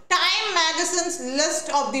 Time magazine's list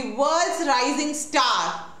of the world's rising star.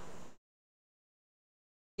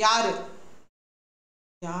 யாரு?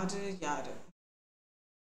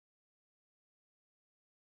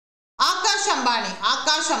 Akash Ambani.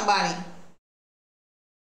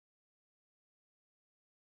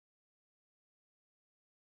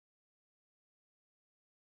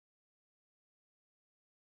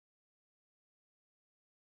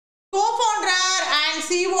 Co-founder and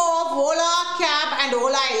CEO of Ola Cab and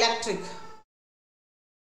Ola Electric.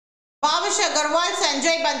 Bhavish Agarwal,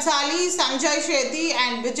 Sanjay Bansali, Sanjay Shetty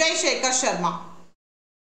and Vijay Shekhar Sharma.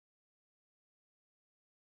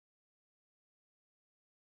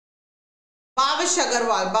 Bhavish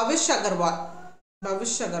Agarwal.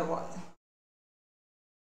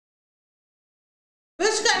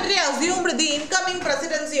 Which country assumed the incoming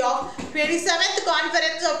presidency of 27th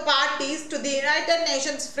Conference of Parties to the United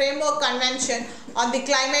Nations Framework Convention on the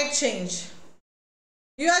Climate Change?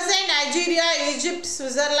 USA, Nigeria, Egypt,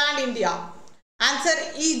 Switzerland, India. Answer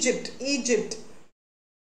Egypt. Egypt.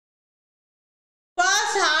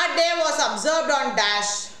 First hard day was observed on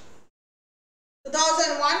dash.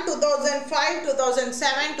 2001, 2005,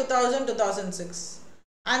 2007, 2000, 2006.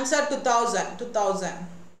 Answer 2000. 2000.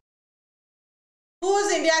 Who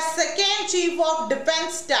is India's second Chief of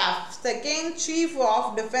Defence Staff? Second Chief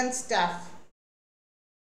of Defence Staff.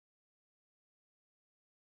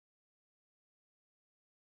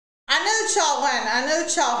 Anil Chauhan. Anil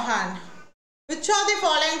Chauhan. Which of the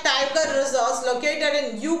following tiger reserves located in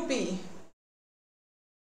UP?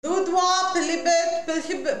 Dudhwa,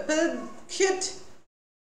 Pilkhit,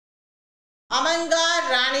 Amanga,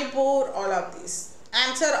 Ranipur, all of these.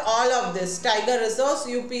 Answer all of this. Tiger reserves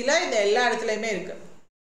UP la இந்த எல்லா இடத்துலயுமே இருக்கு.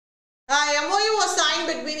 MOU was signed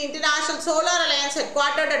between International Solar Alliance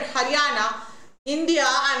headquartered at Haryana, India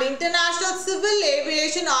and International Civil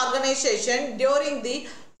Aviation Organization during the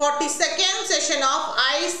 42nd session of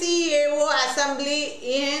ICAO Assembly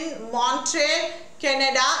in Montreal,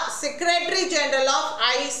 Canada. Secretary General of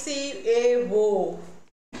ICAO.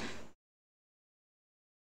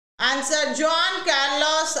 Answer Juan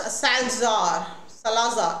Carlos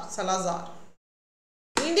Salazar.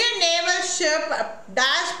 Indian naval ship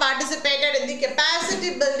Dash participated in the capacity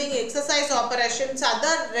building exercise operation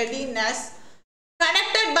Southern Readiness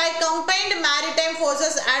conducted by combined maritime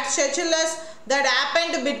forces at Seychelles that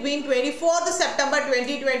happened between 24th September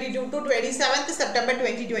 2022 to 27th September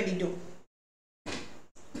 2022.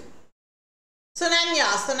 Sunanya.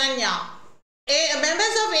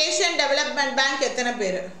 Members of Asian Development Bank எத்தனை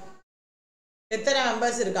பேர்? எத்தனை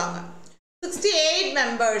members இருக்காங்க? 68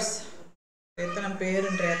 members. எத்தனை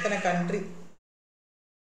பேருன்ற எத்தனை country?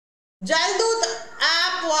 Jaldoot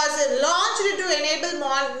app was launched to enable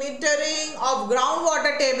monitoring of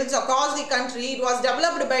groundwater tables across the country. It was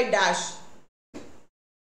developed by Dash.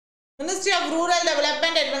 Ministry of Rural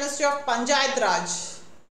Development and Ministry of Panchayat Raj.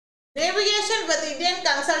 Navigation with Indian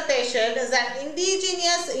Consultation is an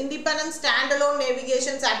indigenous independent standalone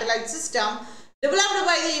navigation satellite system developed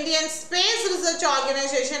by the Indian Space Research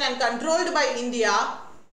Organization and controlled by India.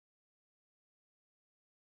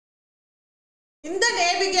 In the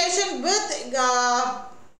navigation with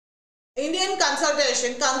Indian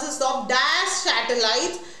Consultation consists of Dash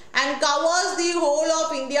satellites and covers the whole of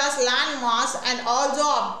India's land mass and also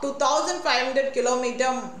up to 1,500 km,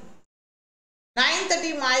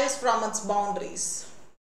 930 miles from its boundaries.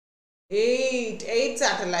 8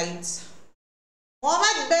 satellites.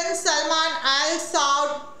 Mohammed bin Salman Al Saud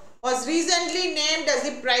was recently named as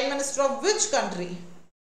the Prime Minister of which country?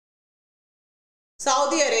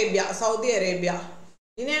 Saudi Arabia.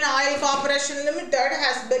 Indian Oil Corporation Limited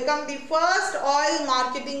has become the first oil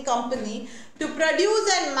marketing company to produce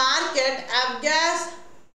and market Avgas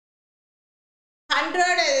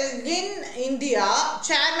 100 in India.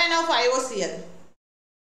 Chairman of IOCL.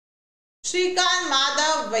 Shrikant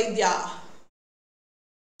Madhav Vaidya.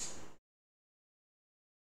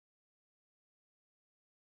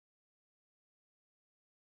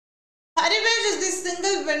 Harivesh is the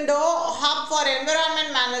single window hub for environment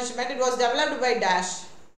management. It was developed by Dash.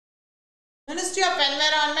 Ministry of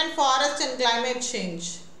Environment, Forest and Climate Change.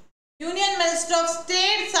 Union Minister of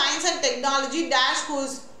State, Science and Technology Dash, who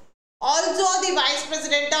is also the Vice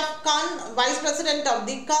President of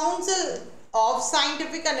the Council of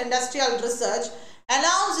Scientific and Industrial Research,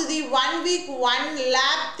 announced the 1 week 1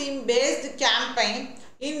 lab theme based campaign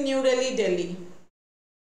in New Delhi.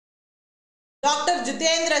 Dr.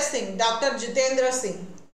 Jitendra Singh.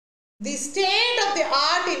 The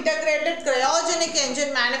state-of-the-art integrated cryogenic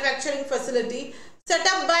engine manufacturing facility set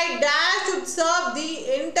up by Dash would serve the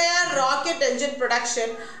entire rocket engine production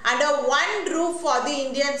under one roof for the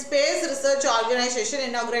Indian Space Research Organization,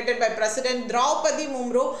 inaugurated by President Draupadi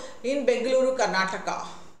Murmu in Bengaluru, Karnataka.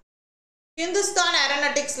 Hindustan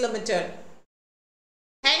Aeronautics Limited.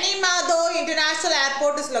 Henimado International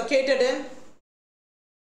Airport is located in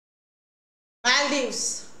Maldives.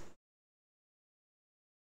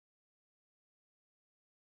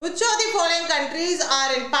 Which of the following countries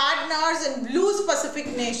are in partners in Blue Pacific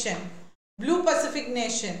Nation?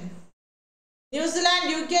 New Zealand,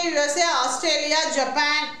 UK, USA, Australia,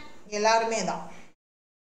 Japan. எல்லாருமே தான்.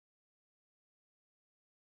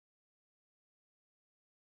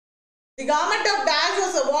 The government of Dash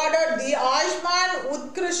was awarded the Ayushman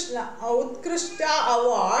Utkrishta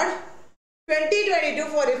Award 2022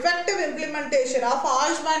 for effective implementation of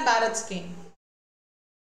Ayushman Bharat scheme.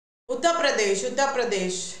 Uttar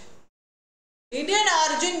Pradesh. Indian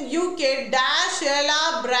origin UK dash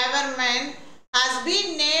Ella Braverman has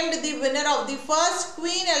been named the winner of the first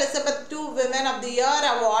Queen Elizabeth II Women of the Year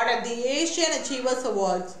award at the Asian Achievers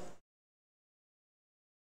Awards.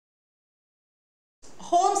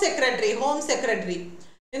 Home Secretary.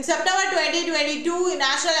 In September 2022,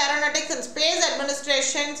 National Aeronautics and Space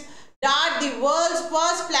Administration DART, the world's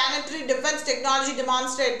first planetary defense technology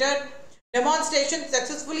demonstration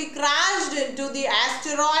successfully crashed into the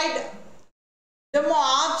asteroid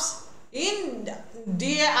Dimorphos in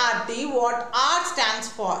DART, what R stands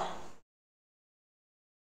for.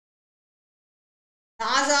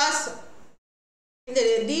 NASA's இந்த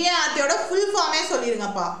DART full form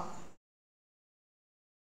சொல்லிருங்கப்பா.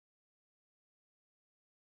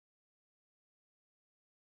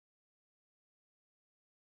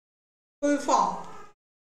 Full form.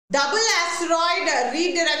 Double asteroid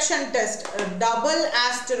redirection test. Double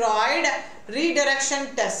asteroid redirection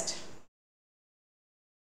test.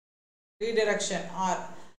 Redirection or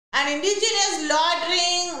an indigenous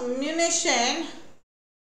loitering munition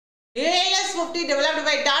ALS-50 developed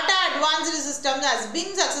by Tata Advanced Systems has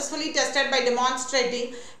been successfully tested by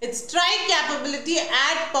demonstrating its strike capability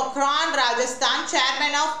at Pokhran, Rajasthan.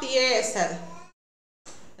 Chairman of TASL,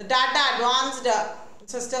 the Tata Advanced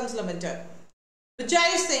Systems Limited.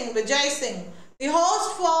 Vijay Singh, the host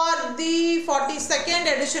for the 42nd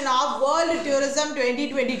edition of World Tourism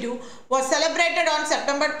 2022 was celebrated on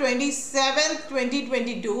September 27,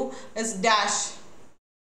 2022 is dash.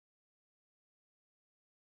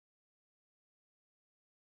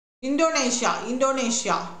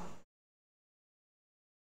 Indonesia.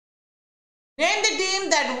 Name the team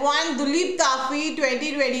that won Duleep Trophy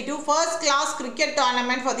 2022 first class cricket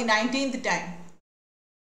tournament for the 19th time.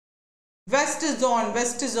 West Zone.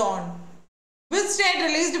 Which state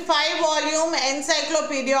released 5-volume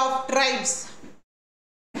Encyclopedia of Tribes?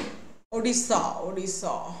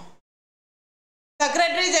 Odisha.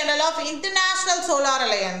 Secretary General of International Solar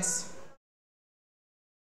Alliance.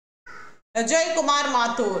 Ajay Kumar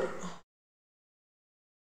Mathur.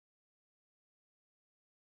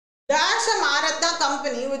 Dash Maratha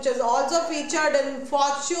Company, which is also featured in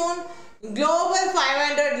Fortune Global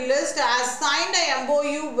 500 list, has signed a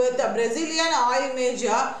MOU with the Brazilian oil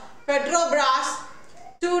major Petrobras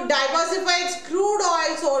to diversify its crude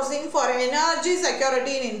oil sourcing for energy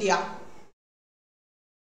security in India.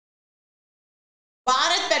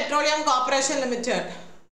 Bharat Petroleum Corporation Limited.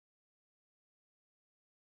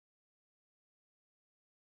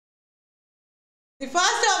 The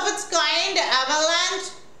first of its kind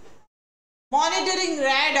avalanche monitoring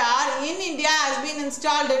radar in India has been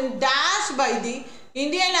installed in dash by the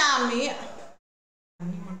Indian Army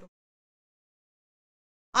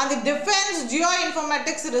and the Defense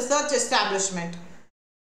Geoinformatics Research Establishment.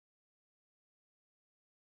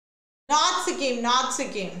 North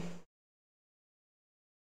Sikkim.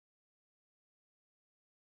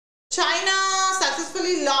 China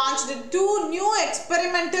successfully launched 2 new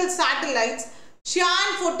experimental satellites,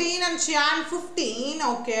 Xian 14 and Xian 15,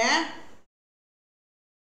 okay.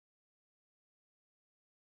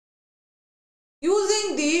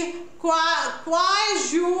 Using the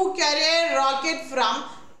Kuaizhou carrier rocket from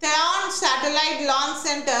Tian Satellite Launch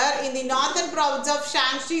Center in the northern province of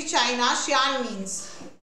Shanxi, China. Xian means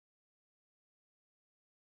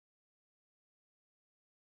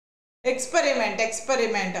experiment.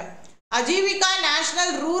 Ajivika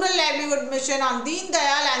National Rural Livelihood Mission on Deen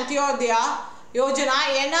Dayal Antyodaya Yojana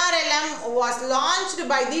NRLM was launched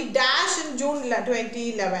by the dash in June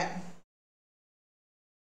 2011.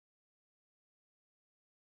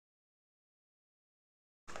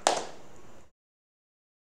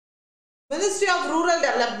 Ministry of Rural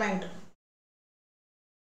Development.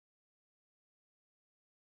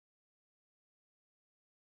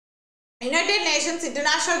 United Nations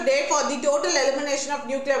International Day for the Total Elimination of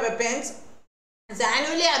Nuclear Weapons is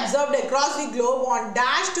annually observed across the globe on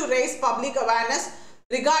dash to raise public awareness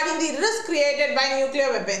regarding the risk created by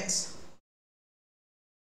nuclear weapons.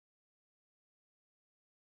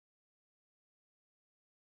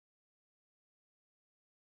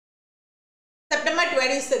 September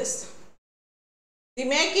 26. The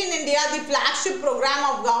Make in India, the flagship program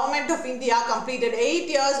of Government of India, completed 8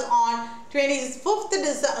 years on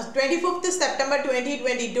 25th September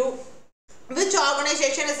 2022. Which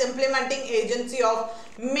organization is implementing agency of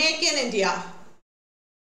Make in India?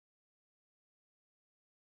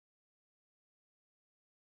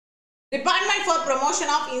 Department for Promotion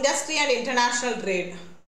of Industry and International Trade.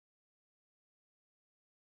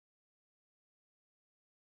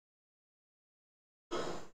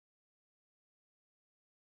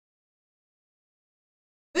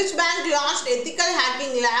 Which bank launched ethical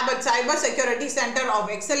hacking lab at Cyber Security Center of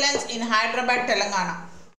Excellence in Hyderabad, Telangana?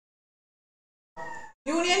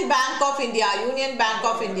 Union Bank of India. Union Bank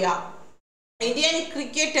of India. Indian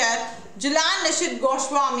cricketer Julan Nishit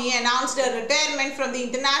Goswami announced her retirement from the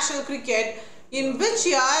international cricket. In which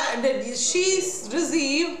year did she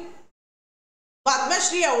receive Padma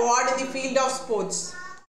Shri Award in the field of sports?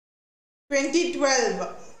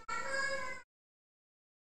 2012.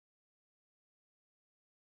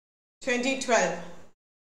 2012.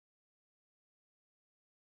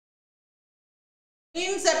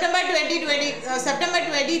 In September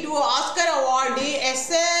 22, Oscar awardee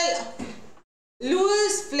S.L.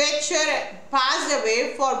 Louis Fletcher passed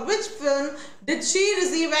away. For which film did she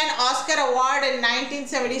receive an Oscar award in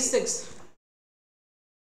 1976?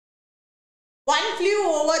 One Flew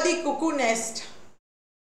Over the Cuckoo Nest.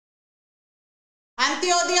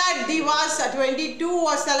 Antyodaya Divas 22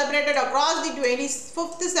 was celebrated across the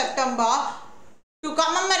 25th September to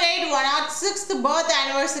commemorate 106th birth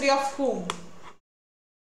anniversary of whom?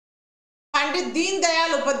 Pandit Deen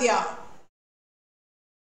Dayal Upadhyaya.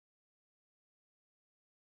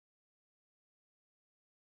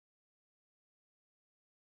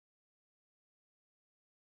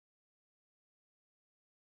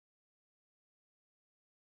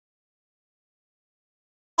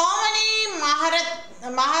 How many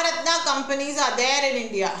Maharatna companies are there in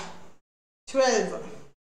India? 12.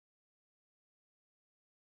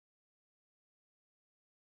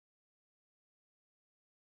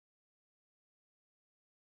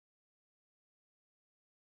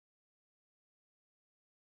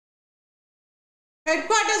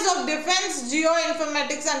 Headquarters of Defence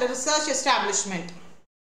Geoinformatics and Research Establishment.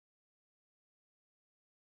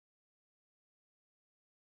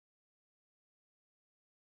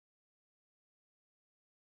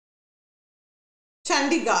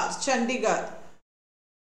 Chandigarh. Chandigarh.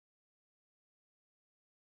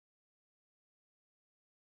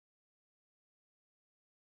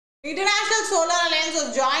 International Solar Alliance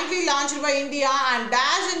was jointly launched by India and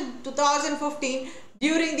Dash in 2015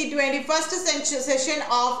 during the 21st session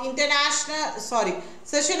of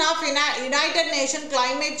United Nations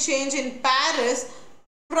Climate Change in Paris,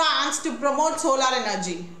 France to promote solar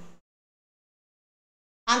energy.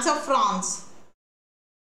 Answer France.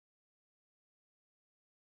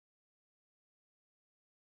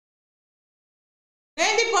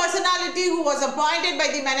 Name the personality who was appointed by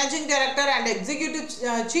the Managing Director and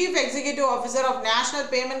Chief Executive Officer of National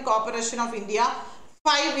Payment Corporation of India.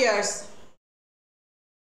 5 years.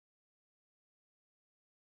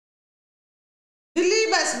 Delhi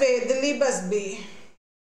Busby. Delhi Busby.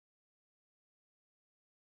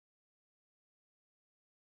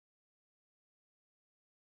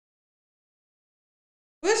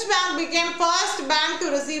 Which bank became first bank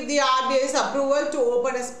to receive the RBI's approval to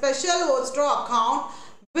open a special escrow account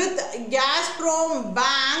with Gazprom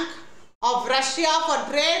Bank of Russia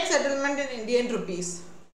for trade settlement in Indian rupees?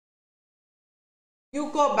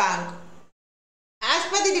 UCO Bank. As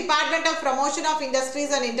per the Department of Promotion of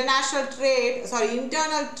Industries and Internal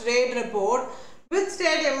Trade report, which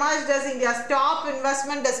state emerged as India's top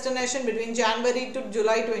investment destination between January to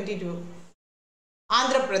July 22?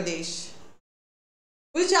 Andhra Pradesh.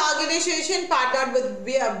 Which organization partnered with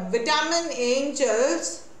Vitamin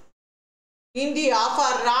Angels India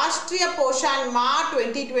for Rashtriya Poshan Ma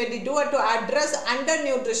 2022 to address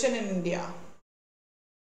undernutrition in India?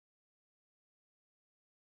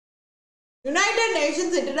 United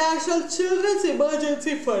Nations International Children's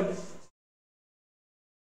Emergency Fund.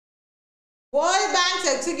 World Bank's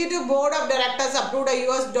Executive Board of Directors approved a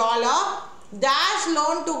US dollar dash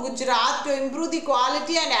loan to Gujarat to improve the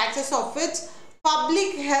quality and access of its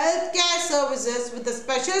public health care services with a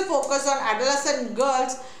special focus on adolescent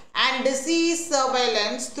girls and disease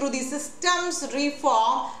surveillance through the systems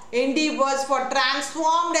reform endeavors for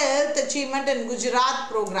transformed health achievement in Gujarat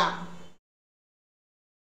program.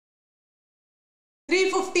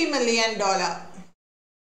 $350 million.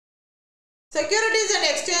 Securities and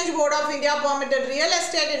Exchange Board of India permitted real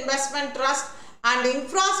estate investment trust and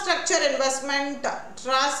infrastructure investment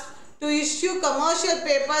trust to issue commercial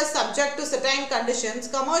papers subject to certain conditions.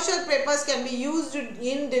 Commercial papers can be used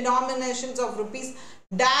in denominations of rupees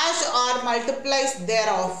dash or multiples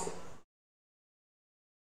thereof.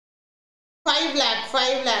 5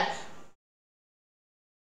 lakh.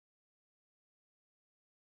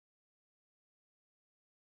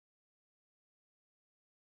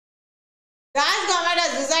 Dash government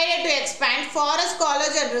has decided to expand Forest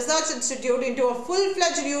College and Research Institute into a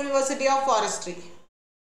full-fledged University of Forestry.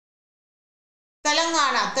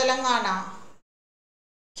 Telangana.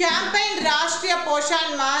 Campaign Rashtriya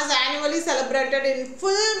Poshan Maah is annually celebrated in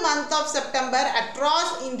full month of September across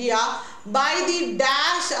India by the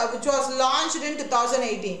Dash, which was launched in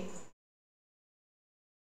 2018.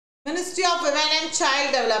 Ministry of Women and Child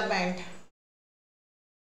Development.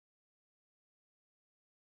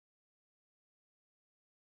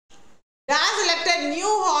 Dash elected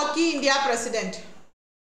new Hockey India President.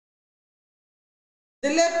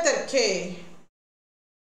 Clerk.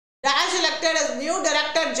 Dash elected as new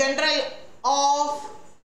Director General of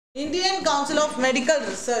Indian Council of Medical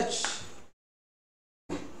Research.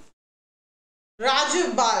 Rajiv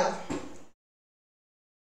Bal.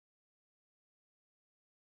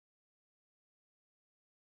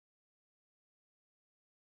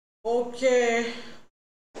 Okay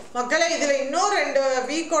மக்களே, இதில் இன்னும் 2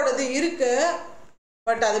 வீக்கோடது இருக்கு.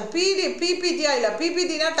 But அது பிபிடியா இல்லை,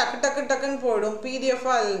 பிபிடினா டக்குன்னு போயிடும்,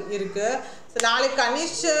 பிடிஎஃபாக இருக்கு. ஸோ நாளைக்கு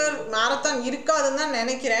கனிஷர் மேரத்தான் இருக்காதுன்னு தான்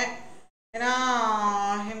நினைக்கிறேன். ஏன்னா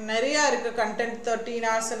நிறையா இருக்குது கண்டென்ட் 13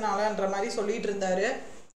 ஹவர்ஸ்னாலன்ற மாதிரி சொல்லிட்டு இருந்தாரு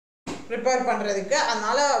ப்ரிப்பேர் பண்ணுறதுக்கு.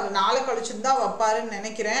 அதனால் நாளை கழிச்சுட்டு தான் வைப்பாருன்னு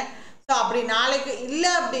நினைக்கிறேன். ஸோ அப்படி நாளைக்கு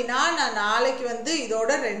இல்லை அப்படின்னா நான் நாளைக்கு வந்து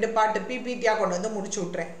இதோட 2 பார்ட்டு பிபிடியாக கொண்டு வந்து முடிச்சு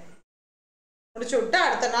விட்டு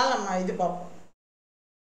அடுத்த நாள் நம்ம இது பார்ப்போம்.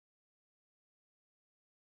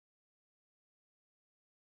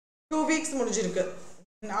 டூ வீக்ஸ் முடிஞ்சிருக்கு.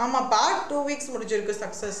 ஆமாப்பா, 2 வீக்ஸ் முடிஞ்சிருக்கு.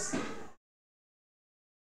 Success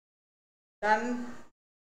ton.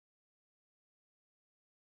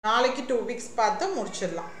 நாளைக்கு 2 வீக்ஸ் பார்த்து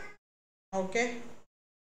முடிச்சிடலாம். ஓகே.